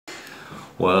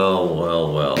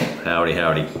Well,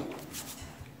 howdy.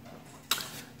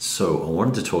 So I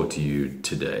wanted to talk to you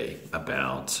today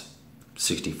about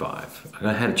 65.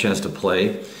 I had a chance to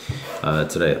play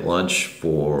today at lunch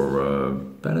for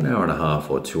about an hour and a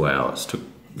half or 2 hours.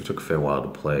 It took a fair while to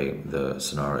play the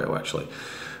scenario actually,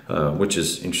 which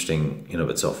is interesting in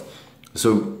of itself.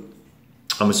 So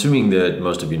I'm assuming that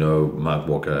most of you know Mark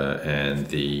Walker and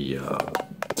the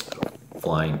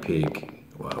Flying Pig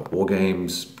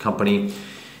wargames company,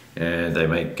 and they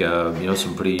make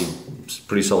some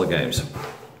pretty solid games.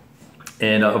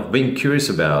 And I've been curious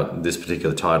about this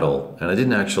particular title, and I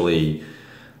didn't actually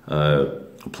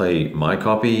play my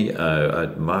copy.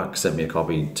 Mark sent me a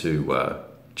copy to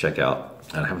check out,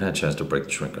 and I haven't had a chance to break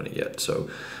the shrink on it yet. So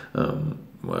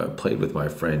I played with my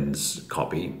friend's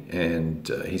copy, and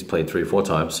he's played 3 or 4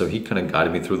 times, so he kind of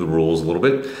guided me through the rules a little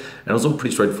bit, and it was all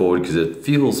pretty straightforward because it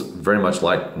feels very much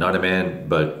like Night of Man,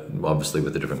 but obviously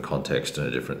with a different context and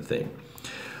a different theme.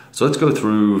 So let's go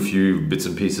through a few bits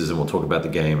and pieces, and we'll talk about the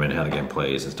game and how the game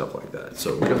plays and stuff like that.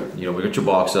 So we got your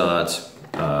box art.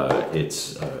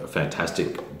 It's a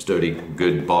fantastic, sturdy,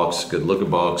 good box, good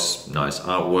looking box, nice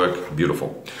artwork,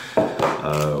 beautiful.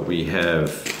 We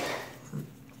have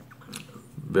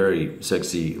very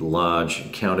sexy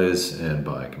large counters, and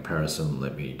by comparison,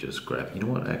 let me just grab,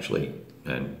 actually,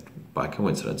 and by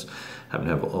coincidence, happen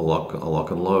to have a lock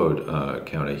and load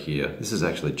counter here. This is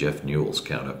actually Jeff Newell's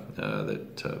counter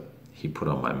that he put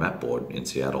on my map board in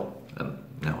Seattle, and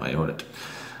now I own it.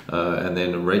 And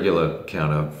then a regular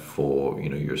counter for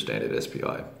your standard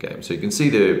SPI game. So you can see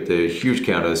the huge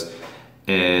counters,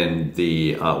 and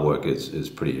the artwork is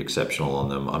pretty exceptional on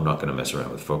them. I'm not going to mess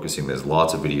around with focusing. There's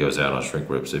lots of videos out on shrink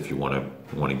rips if you want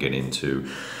to get into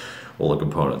all the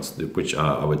components, which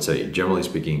are, I would say, generally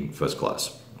speaking, first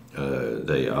class.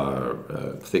 They are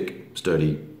thick,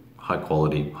 sturdy, high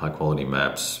quality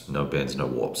maps, no bends, no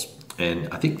warps. And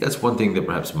I think that's one thing that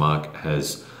perhaps Mark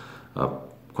has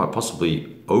quite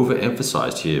possibly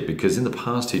overemphasized here, because in the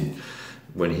past,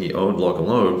 when he owned Lock and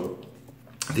Load,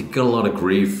 I think he got a lot of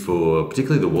grief for,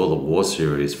 particularly the World of War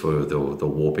series, for the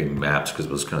warping maps, because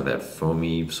it was kind of that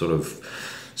foamy sort of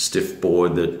stiff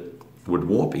board that would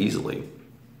warp easily.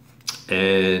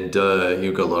 And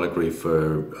you got a lot of grief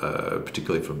for,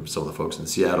 particularly from some of the folks in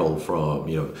Seattle, from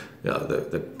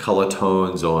the color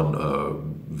tones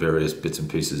on various bits and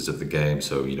pieces of the game.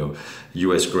 So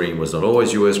US green was not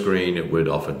always US green; it would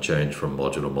often change from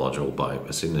module to module by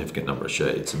a significant number of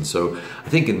shades. And so I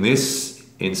think in this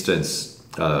instance,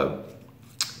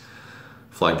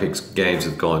 Flying Pig's games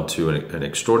have gone to an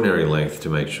extraordinary length to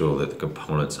make sure that the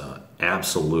components are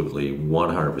absolutely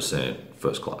 100%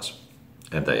 first class,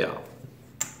 and they are.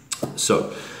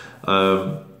 So,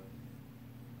 I'm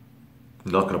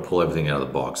not going to pull everything out of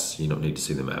the box. You don't need to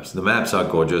see the maps. The maps are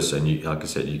gorgeous, and like I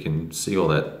said, you can see all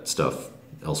that stuff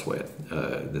elsewhere.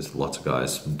 There's lots of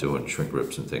guys doing shrink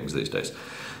rips and things these days.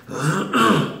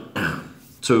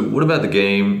 So, what about the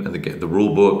game and the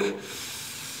rule book,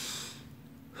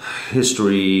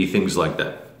 history, things like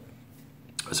that?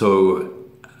 So,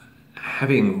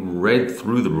 having read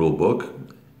through the rule book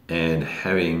and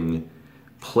having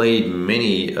played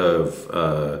many of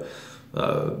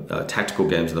tactical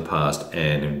games in the past,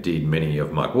 and indeed many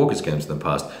of Mike Walker's games in the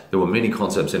past, there were many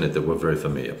concepts in it that were very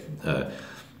familiar. And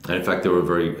in fact, there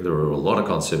were a lot of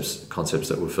concepts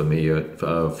that were familiar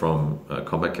from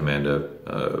Combat Commander,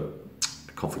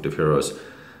 Conflict of Heroes,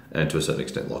 and to a certain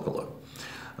extent Lock and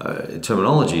Load.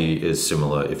 Terminology is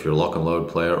similar. If you're a Lock and Load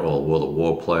player or a World of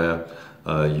War player,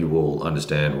 you will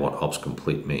understand what Ops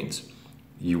Complete means.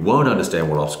 You won't understand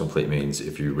what Ops Complete means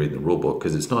if you read the rulebook,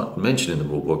 because it's not mentioned in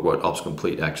the rulebook what Ops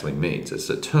Complete actually means.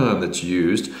 It's a term that's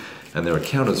used, and there are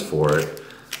counters for it,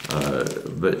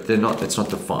 but it's not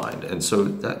defined. And so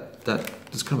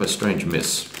that's kind of a strange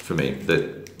miss for me,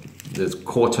 that the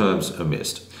core terms are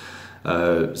missed.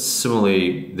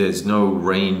 Similarly, there's no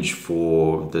range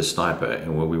for the sniper,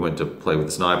 and when we went to play with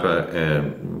the sniper,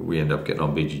 and we end up getting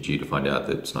on BGG to find out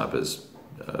that snipers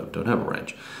don't have a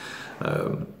range.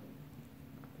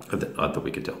 Not that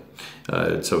we could tell.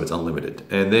 So it's unlimited.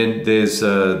 And then there's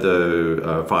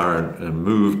the fire and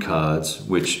move cards,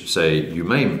 which say you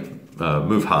may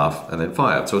move half and then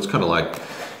fire. So it's kind of like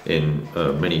in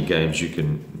many games you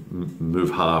can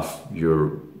move half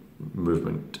your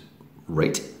movement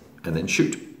rate and then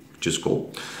shoot, which is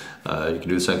cool. You can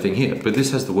do the same thing here. But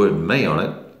this has the word may on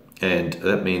it, and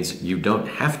that means you don't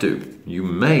have to. You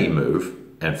may move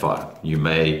and fire. You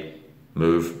may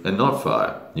move and not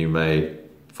fire. You may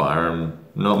fire and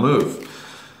not move.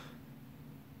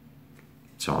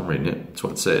 So I'm reading it, that's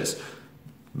what it says.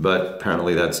 But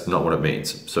apparently that's not what it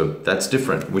means. So that's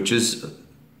different, which is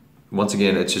once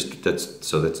again, it's just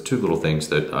that's two little things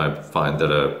that I find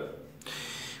that are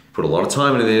put a lot of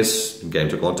time into this. The game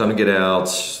took a long time to get out,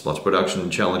 lots of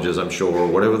production challenges, I'm sure, or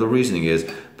whatever the reasoning is.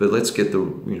 But let's get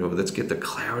the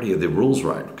clarity of the rules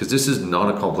right, because this is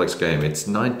not a complex game. It's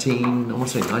 19, I want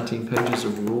to say 19 pages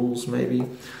of rules, maybe.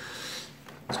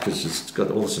 It's because it's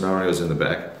got all the scenarios in the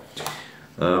back.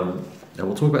 And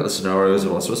we'll talk about the scenarios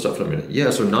and all that sort of stuff in a minute.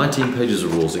 Yeah, so 19 pages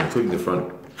of rules, including the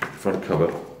front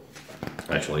cover.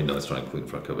 Actually, no, it's not including the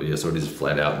front cover. Yeah, so it is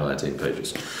flat out 19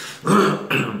 pages.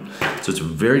 So it's a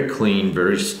very clean,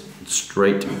 very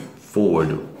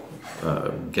straightforward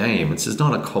game. It's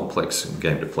not a complex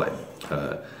game to play.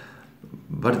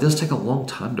 But it does take a long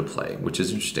time to play, which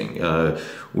is interesting.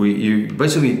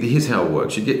 Basically, here's how it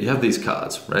works. You have these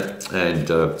cards, right? And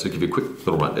to give you a quick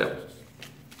little rundown.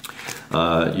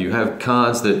 You have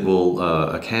cards that will,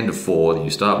 a hand of 4 that you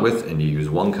start with, and you use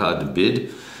one card to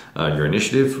bid your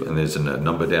initiative, and there's a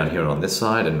number down here on this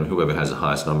side, and whoever has the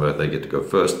highest number, they get to go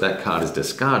first. That card is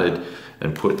discarded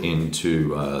and put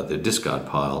into the discard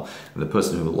pile, and the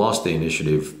person who lost the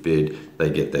initiative bid, they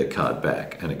get their card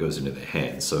back, and it goes into their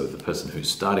hand. So the person who's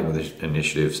starting with the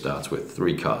initiative starts with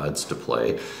 3 cards to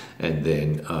play, and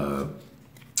then the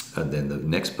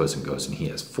next person goes and he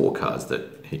has 4 cards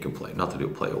that he can play. Not that he'll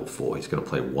play all 4, he's going to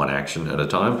play 1 action at a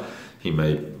time. He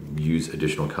may use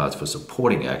additional cards for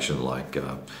supporting action, like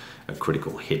a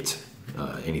critical hit,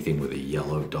 anything with a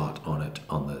yellow dot on it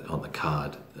on the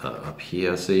card up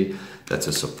here. See, that's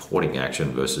a supporting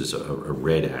action versus a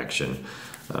red action,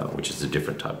 which is a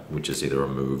different type, which is either a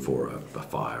move or a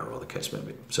fire, or the case may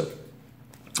be. So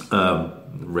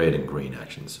red and green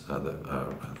actions are the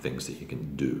things that you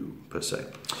can do per se.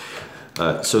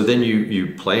 So then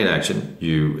you play an action,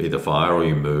 you either fire or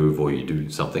you move or you do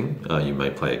something. You may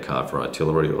play a card for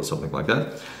artillery or something like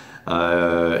that.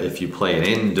 If you play an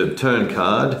end of turn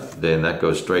card, then that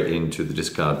goes straight into the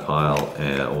discard pile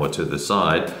or to the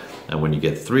side. And when you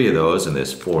get 3 of those, and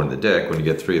there's 4 in the deck, when you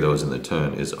get 3 of those and the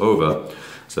turn is over,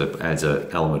 so it adds an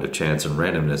element of chance and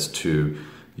randomness to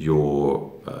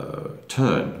your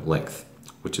turn length,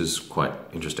 which is quite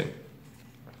interesting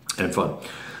and fun.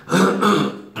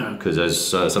 Because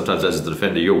sometimes as the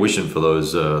defender, you're wishing for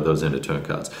those end of turn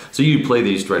cards. So you play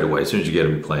these straight away. As soon as you get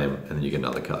them, you play them, and then you get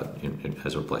another card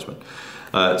as a replacement.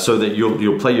 So that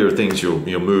you'll play your things,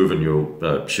 you'll move and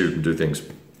you'll shoot and do things.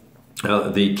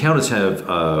 The counters have,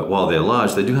 while they're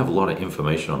large, they do have a lot of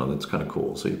information on them. That's kind of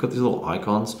cool. So you've got these little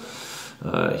icons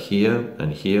here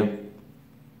and here.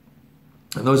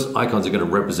 And those icons are going to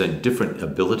represent different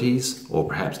abilities or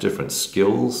perhaps different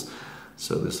skills.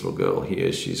 So this little girl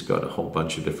here, she's got a whole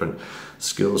bunch of different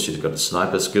skills. She's got a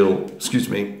sniper skill, excuse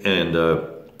me, and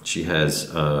she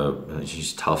has,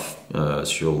 she's tough. In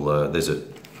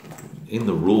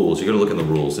the rules, you got to look in the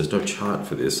rules. There's no chart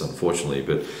for this, unfortunately,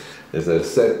 but there's a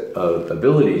set of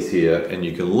abilities here, and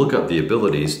you can look up the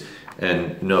abilities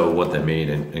and know what they mean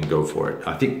and go for it.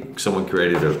 I think someone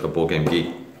created a Board Game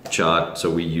Geek chart, so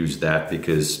we use that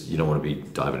because you don't want to be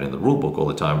diving in the rule book all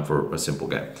the time for a simple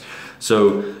game.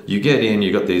 So you get in,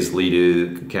 you got these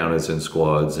leader counters and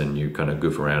squads, and you kind of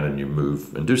goof around and you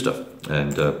move and do stuff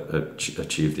and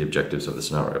achieve the objectives of the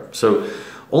scenario. So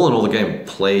all in all, the game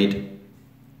played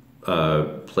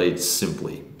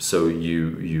simply. So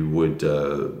you would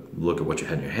look at what you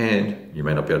had in your hand. You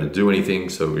may not be able to do anything,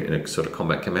 so in a sort of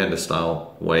combat commander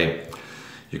style way,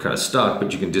 you're kind of stuck,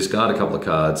 but you can discard a couple of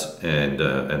cards and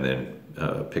then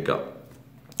pick up,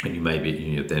 and then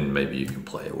maybe you can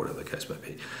play, or whatever the case may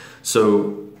be.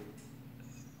 So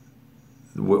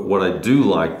what I do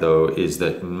like, though, is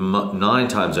that 9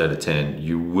 times out of 10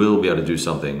 you will be able to do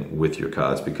something with your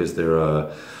cards, because there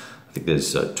are, I think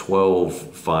there's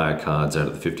 12 fire cards out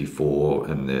of the 54,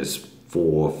 and there's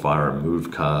 4 fire and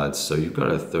move cards, so you've got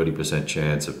a 30%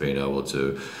 chance of being able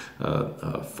to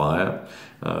fire.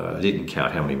 I didn't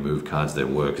count how many move cards there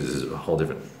were, because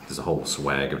there's a whole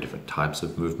swag of different types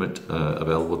of movement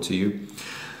available to you.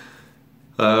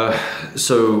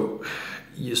 So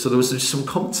there was just some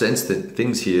common sense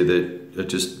things here that are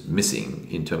just missing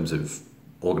in terms of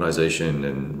organization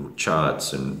and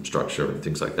charts and structure and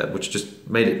things like that, which just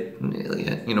made it, a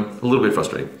little bit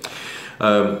frustrating.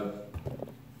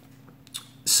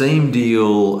 Same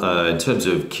deal in terms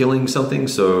of killing something.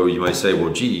 So you might say,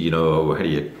 well, gee, how do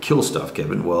you kill stuff,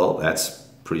 Kevin? Well, that's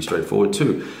pretty straightforward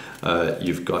too.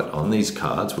 You've got on these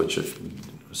cards, which are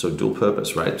so dual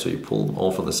purpose, right? So you pull them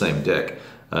all from the same deck.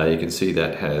 You can see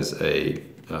that has a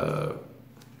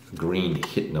green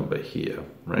hit number here,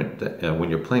 right? When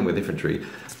you're playing with infantry,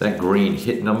 that green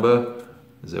hit number,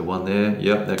 is there one there?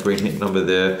 Yep, that green hit number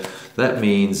there. that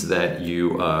means that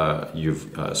you've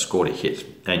scored a hit.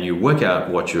 And you work out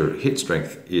what your hit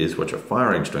strength is, what your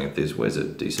firing strength is. Where's a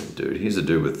decent dude? Here's a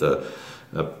dude with a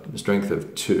strength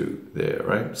of 2 there,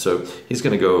 right? So he's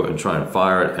going to go and try and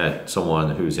fire it at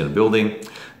someone who's in a building.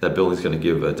 That building's going to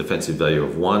give a defensive value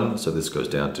of 1, so this goes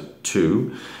down to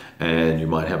 2. And you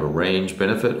might have a range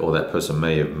benefit, or that person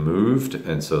may have moved,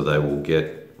 and so they will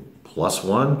get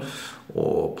 +1,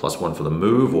 or +1 for the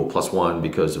move, or +1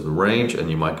 because of the range,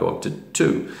 and you might go up to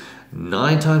 2.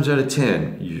 9 times out of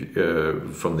 10,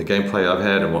 from the gameplay I've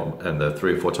had and the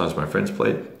 3 or 4 times my friends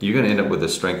played, you're going to end up with a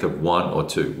strength of 1 or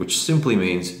 2, which simply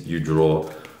means you draw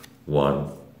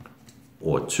 1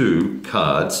 or 2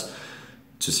 cards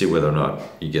to see whether or not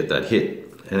you get that hit.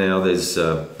 And now there's,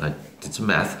 I did some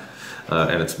math,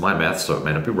 and it's my math, so it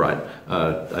may not be right. You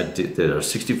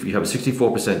have a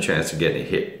 64% chance of getting a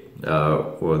hit.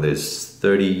 Or there's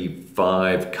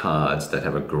 35 cards that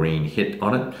have a green hit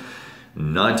on it.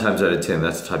 9 times out of 10,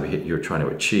 that's the type of hit you're trying to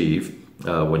achieve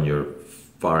when you're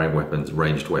firing weapons,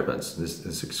 ranged weapons.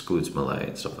 This excludes melee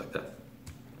and stuff like that.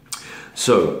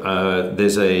 So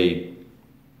there's a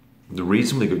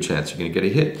reasonably good chance you're going to get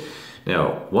a hit.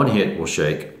 Now, 1 hit will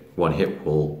shake, 1 hit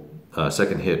will,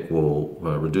 second hit will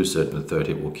reduce it, and the 3rd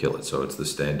hit will kill it. So it's the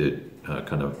standard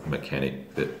kind of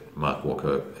mechanic that Mark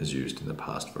Walker has used in the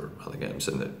past for other games,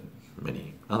 and that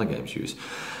many other games use.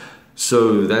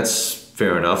 So that's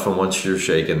fair enough, and once you're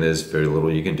shaken, there's very little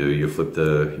you can do. You put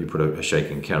a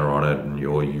shaking counter on it, and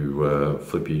you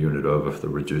flip your unit over for the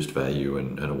reduced value,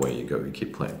 and away you go. You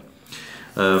keep playing.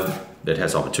 It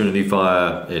has opportunity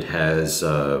fire. It has.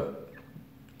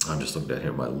 I'm just looking down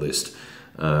here at my list.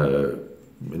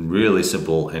 Really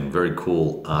simple and very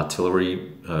cool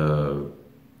artillery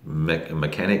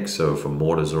mechanic. So for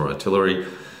mortars or artillery,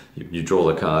 you draw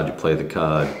the card, you play the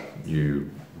card,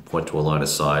 you point to a line of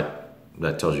sight.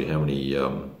 That tells you how many,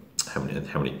 and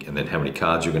then how many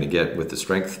cards you're going to get with the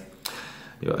strength.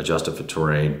 You adjust it for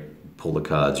terrain, pull the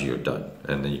cards, you're done.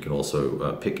 And then you can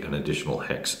also pick an additional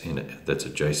hex in it that's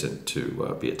adjacent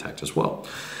to be attacked as well.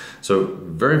 So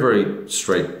very, very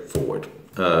straightforward.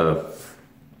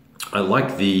 I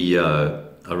like the.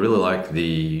 I really like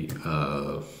the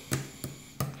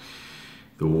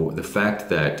fact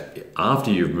that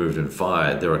after you've moved and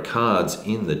fired, there are cards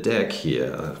in the deck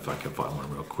here. If I can find one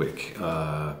real quick.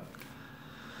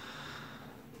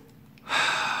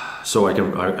 So I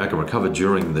can recover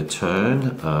during the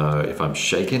turn. If I'm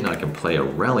shaken, I can play a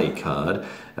rally card,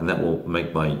 and that will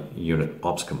make my unit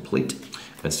ops complete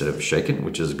instead of shaken,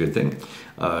 which is a good thing.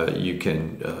 You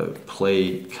can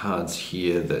play cards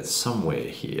here that's somewhere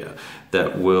here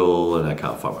that will, and I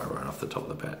can't find my right off the top of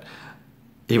the bat.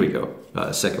 Here we go,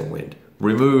 second wind.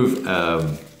 Remove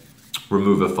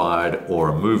a fired or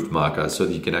a moved marker so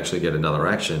that you can actually get another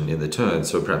action in the turn.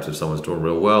 So perhaps if someone's doing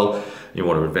real well, you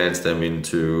want to advance them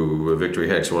into a victory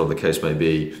hex or whatever the case may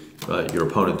be, your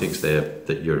opponent thinks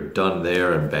that you're done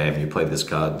there, and bam, you play this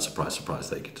card, and surprise, surprise,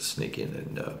 they get to sneak in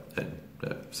and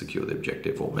secure the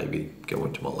objective, or maybe go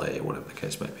into melee or whatever the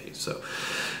case may be. So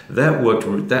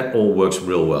that all works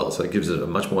real well. So it gives it a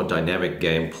much more dynamic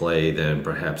gameplay than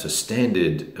perhaps a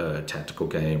standard tactical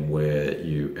game where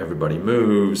everybody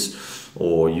moves,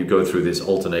 or you go through this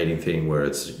alternating thing where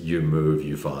it's you move,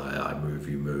 you fire, I move,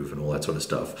 you move, and all that sort of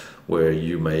stuff, where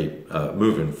you may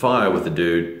move and fire with the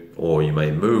dude, or you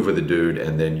may move with the dude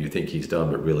and then you think he's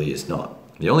done but really is not.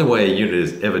 The only way a unit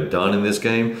is ever done in this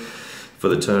game for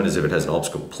the turn is if it has an ops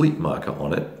complete marker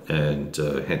on it, and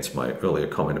hence my earlier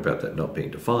comment about that not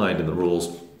being defined in the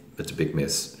rules. It's a big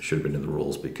miss. It should have been in the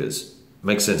rules, because it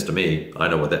makes sense to me. I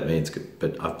know what that means,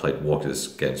 but I've played walkers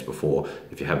games before.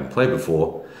 If you haven't played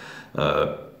before,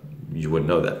 you wouldn't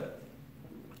know that.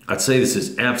 I'd say this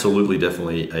is absolutely,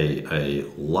 definitely a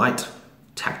light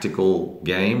tactical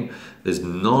game. There's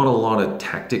not a lot of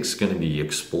tactics going to be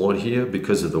explored here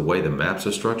because of the way the maps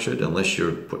are structured, unless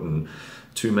you're putting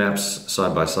 2 maps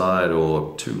side by side,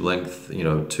 or 2 length,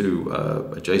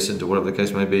 2 adjacent, or whatever the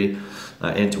case may be,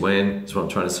 end to end is what I'm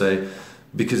trying to say,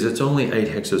 because it's only 8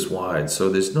 hexes wide. So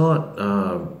there's not,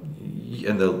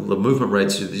 and the movement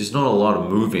rates, there's not a lot of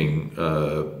moving,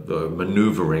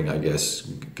 maneuvering, I guess,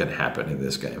 can happen in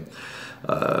this game.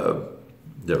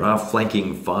 There are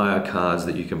flanking fire cards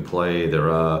that you can play. There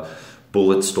are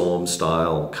bullet storm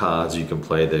style cards you can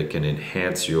play that can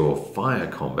enhance your fire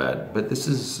combat, but this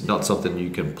is not something you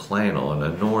can plan on,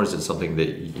 and nor is it something that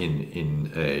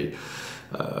in a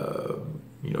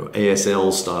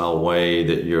ASL style way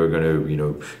that you're going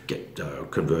to get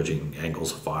converging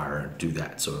angles of fire and do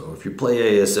that. So if you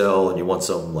play ASL and you want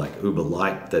something like uber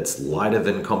light that's lighter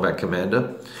than Combat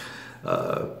Commander,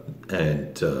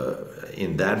 In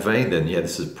that vein, then yeah,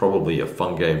 this is probably a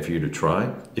fun game for you to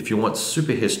try. If you want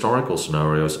super historical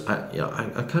scenarios,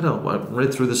 I kind of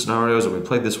read through the scenarios and we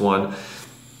played this one.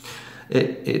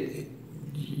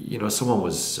 Someone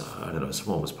was, I don't know,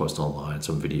 someone was posting online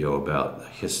some video about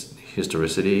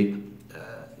historicity.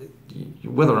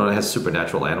 Whether or not it has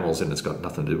supernatural animals in it's got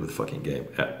nothing to do with the fucking game.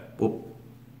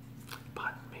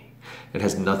 Pardon me. It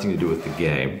has nothing to do with the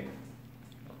game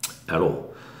at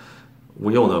all.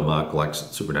 We all know Mark likes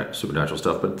supernatural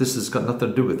stuff, but this has got nothing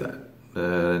to do with that.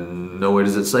 Nowhere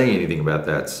does it say anything about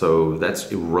that, so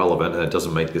that's irrelevant and it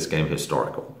doesn't make this game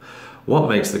historical. What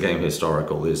makes the game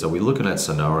historical is, are we looking at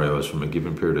scenarios from a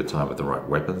given period of time with the right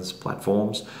weapons,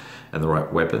 platforms, and the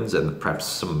right weapons, and perhaps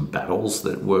some battles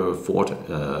that were fought,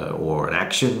 or an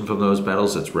action from those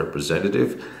battles that's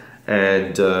representative.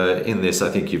 And in this, I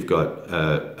think you've got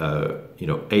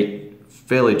 8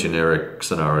 fairly generic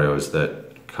scenarios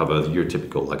that cover your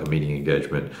typical, like a meeting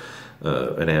engagement,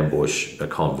 an ambush, a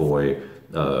convoy,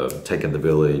 taking the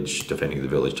village, defending the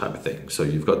village type of thing. So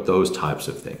you've got those types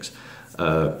of things.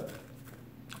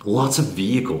 Lots of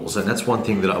vehicles, and that's one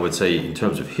thing that I would say in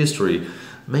terms of history,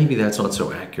 maybe that's not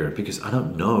so accurate, because I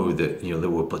don't know that there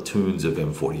were platoons of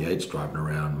M48s driving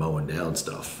around mowing down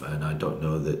stuff, and I don't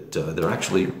know that there are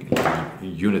actually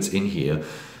units in here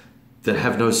that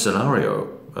have no scenario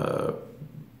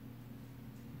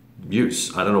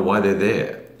use. I don't know why they're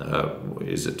there.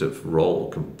 Is it to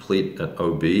complete an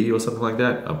OB or something like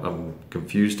that? I'm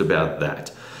confused about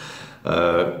that.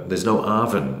 There's no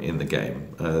Arvin in the game.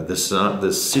 The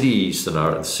city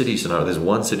scenario, there's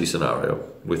one city scenario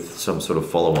with some sort of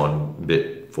follow-on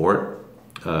bit for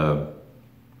it. And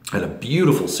a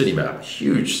beautiful city map,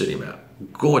 huge city map,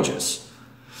 gorgeous.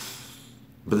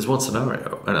 But there's one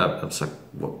scenario, and I'm just like,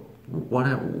 what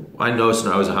happened? I know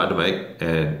scenarios are hard to make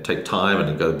and take time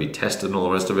and got to be tested and all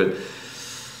the rest of it,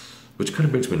 which kind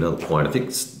of brings me to another point. I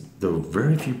think there were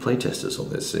very few playtesters on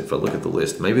this. If I look at the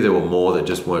list, maybe there were more that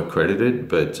just weren't credited,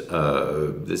 but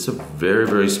there's a very,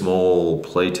 very small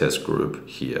playtest group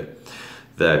here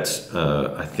that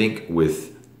I think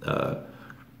with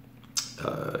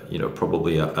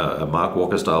probably a Mark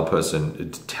Walker style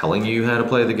person telling you how to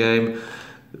play the game,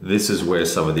 this is where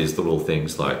some of these little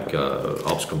things like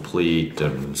ops complete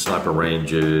and sniper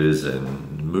ranges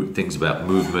and things about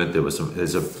movement.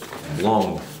 There's a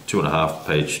long 2.5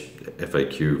 page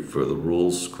FAQ for the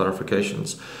rules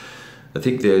clarifications. I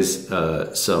think there's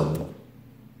some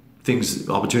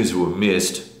opportunities were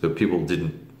missed that people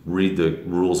didn't read the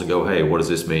rules and go, hey, what does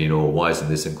this mean? Or why isn't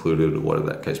this included? Or whatever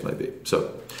that case may be.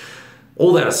 So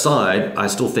all that aside, I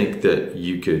still think that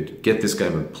you could get this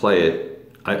game and play it.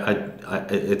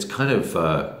 It's kind of,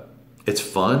 it's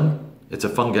fun. It's a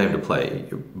fun game to play,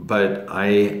 but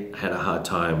I had a hard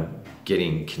time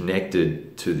getting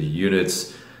connected to the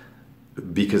units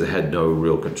because I had no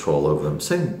real control over them.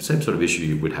 Same sort of issue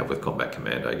you would have with Combat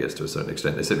Command, I guess, to a certain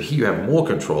extent. They said here you have more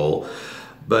control,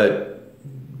 but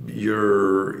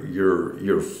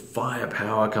your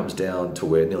firepower comes down to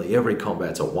where nearly every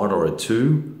combat's a 1 or a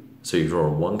 2. So you draw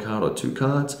 1 card or 2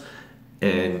 cards,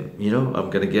 and I'm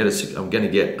going to get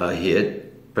a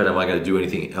hit, but am I going to do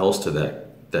anything else to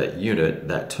that unit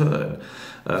that turn?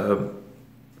 And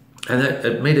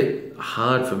it made it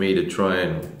hard for me to try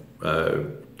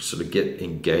and sort of get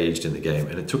engaged in the game,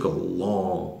 and it took a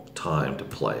long time to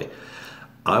play.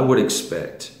 I would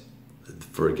expect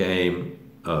for a game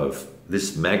of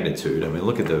this magnitude, I mean,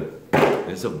 look at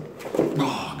there's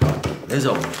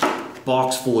a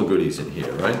box full of goodies in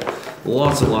here, right?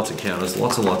 Lots and lots of counters,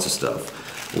 lots and lots of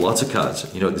stuff, lots of cards.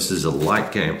 This is a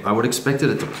light game. I would expect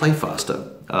it to play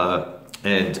faster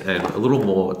and a little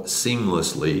more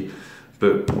seamlessly,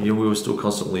 but we were still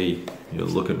constantly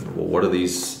looking, well, what do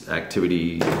these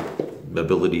ability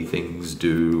things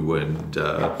do, and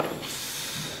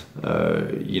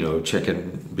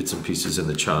checking bits and pieces in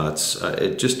the charts.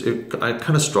 I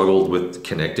kind of struggled with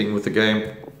connecting with the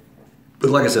game. But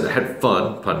like I said, I had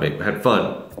fun,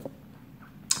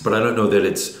 but I don't know that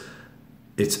it's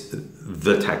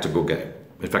the tactical game.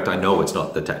 In fact, I know it's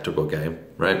not the tactical game,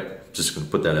 right? Just gonna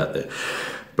put that out there.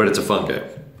 But it's a fun game.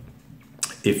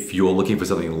 If you're looking for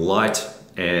something light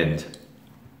and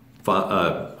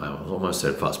I almost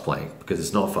said fast playing, because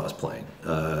it's not fast playing.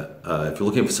 If you're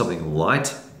looking for something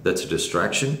light that's a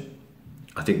distraction,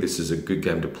 I think this is a good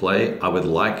game to play. I would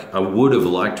have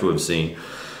liked to have seen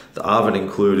the Arvin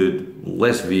included,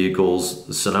 less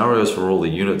vehicles, scenarios for all the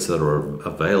units that are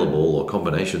available, or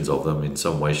combinations of them in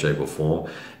some way, shape, or form.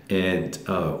 And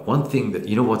one thing that,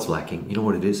 what's lacking? You know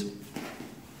what it is?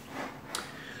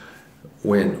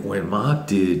 When Mark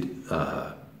did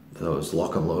those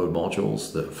lock and load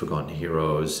modules, the Forgotten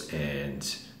Heroes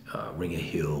and Ring of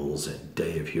Hills and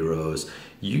Day of Heroes,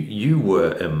 you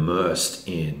were immersed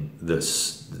in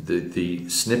this the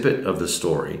snippet of the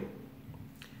story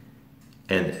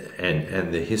and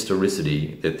the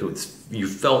historicity that you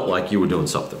felt like you were doing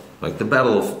something. Like the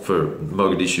battle for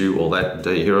Mogadishu or that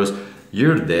Day of Heroes,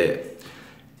 you're there.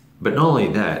 But not only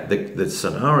that, the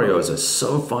scenarios are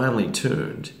so finely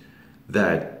tuned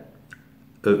that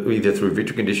either through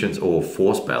victory conditions or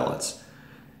force balance,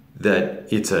 that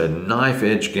it's a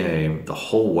knife-edge game the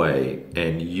whole way,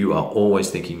 and you are always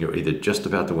thinking you're either just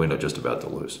about to win or just about to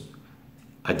lose.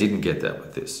 I didn't get that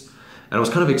with this. And I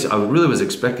was I really was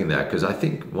expecting that, because I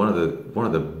think one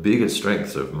of the biggest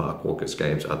strengths of Mark Walker's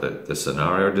games are the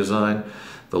scenario design,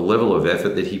 the level of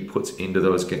effort that he puts into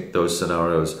those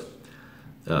scenarios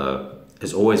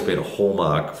has always been a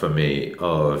hallmark for me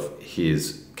of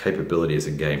his capability as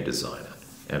a game designer.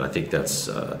 And I think that's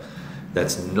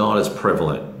not as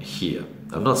prevalent here.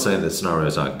 I'm not saying that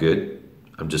scenarios aren't good.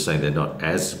 I'm just saying they're not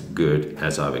as good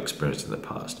as I've experienced in the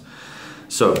past.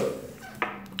 So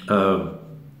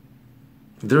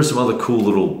there are some other cool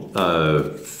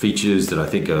little features that I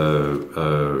think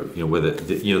are where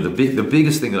the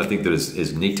biggest thing that I think that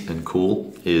is neat and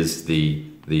cool is the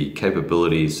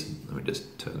capabilities. Let me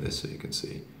just turn this so you can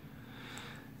see.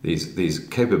 These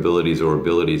capabilities or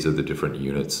abilities of the different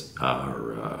units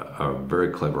are a very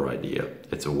clever idea.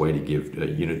 It's a way to give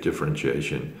unit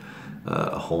differentiation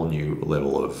a whole new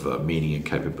level of meaning and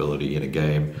capability in a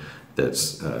game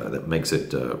that makes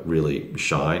it really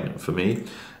shine for me.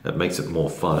 It makes it more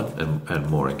fun and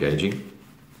more engaging.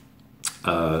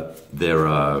 There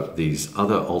are these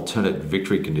other alternate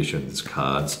victory conditions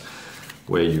cards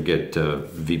where you get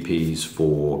VPs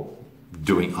for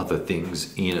doing other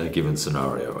things in a given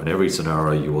scenario. In every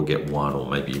scenario you will get one or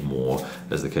maybe more,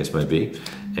 as the case may be.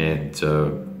 And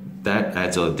that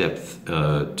adds a depth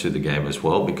to the game as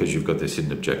well, because you've got this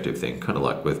hidden objective thing, kind of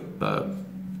like with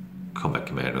Combat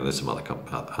Commander. There's some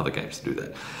other games to do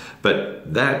that.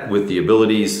 But that, with the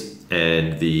abilities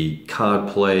and the card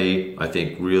play, I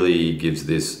think really gives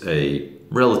this a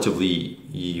relatively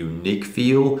unique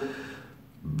feel,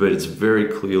 but it's very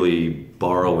clearly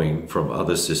borrowing from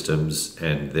other systems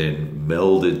and then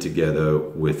melded together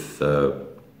with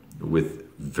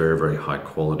very, very high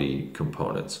quality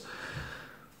components.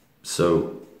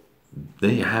 So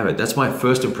there you have it. That's my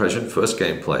first impression, first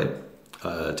gameplay.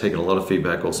 Taken a lot of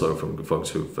feedback also from folks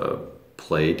who've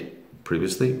played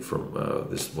previously, from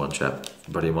this one chap,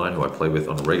 buddy of mine, who I play with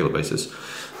on a regular basis.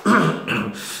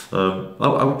 I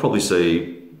would probably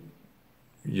say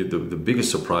the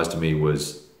biggest surprise to me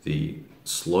was the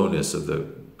slowness of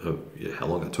how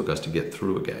long it took us to get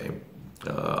through a game.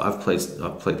 I've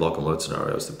played lock and load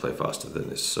scenarios that play faster than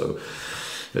this, so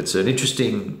it's an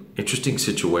interesting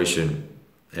situation,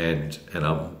 and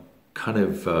I'm kind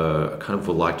of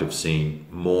would like to have seen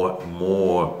more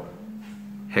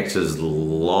hexes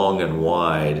long and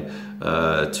wide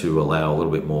to allow a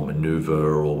little bit more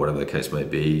maneuver or whatever the case may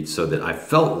be, so that I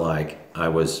felt like I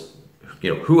was,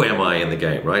 who am I in the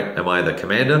game, right? Am I the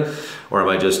commander, or am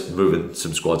I just moving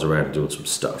some squads around and doing some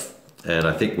stuff? And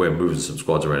I think we're moving some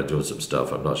squads around and doing some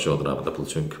stuff. I'm not sure that I'm the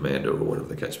platoon commander or whatever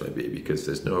the case may be, because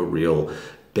there's no real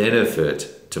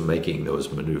benefit to making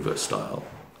those maneuver style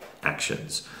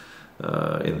actions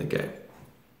in the game.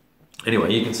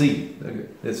 Anyway, you can see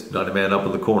there's 90 man up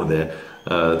in the corner there.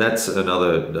 That's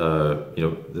another,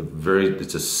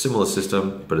 it's a similar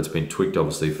system, but it's been tweaked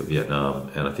obviously for Vietnam,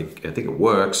 and I think it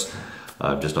works.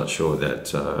 I'm just not sure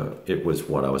that it was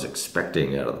what I was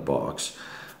expecting out of the box.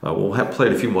 We'll have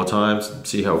played a few more times,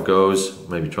 see how it goes,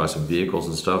 maybe try some vehicles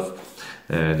and stuff,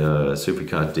 and see if we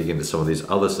can't dig into some of these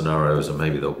other scenarios, and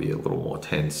maybe they'll be a little more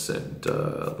tense and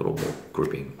a little more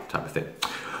gripping type of thing.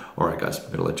 All right, guys, I'm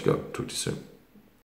going to let you go. Talk to you soon.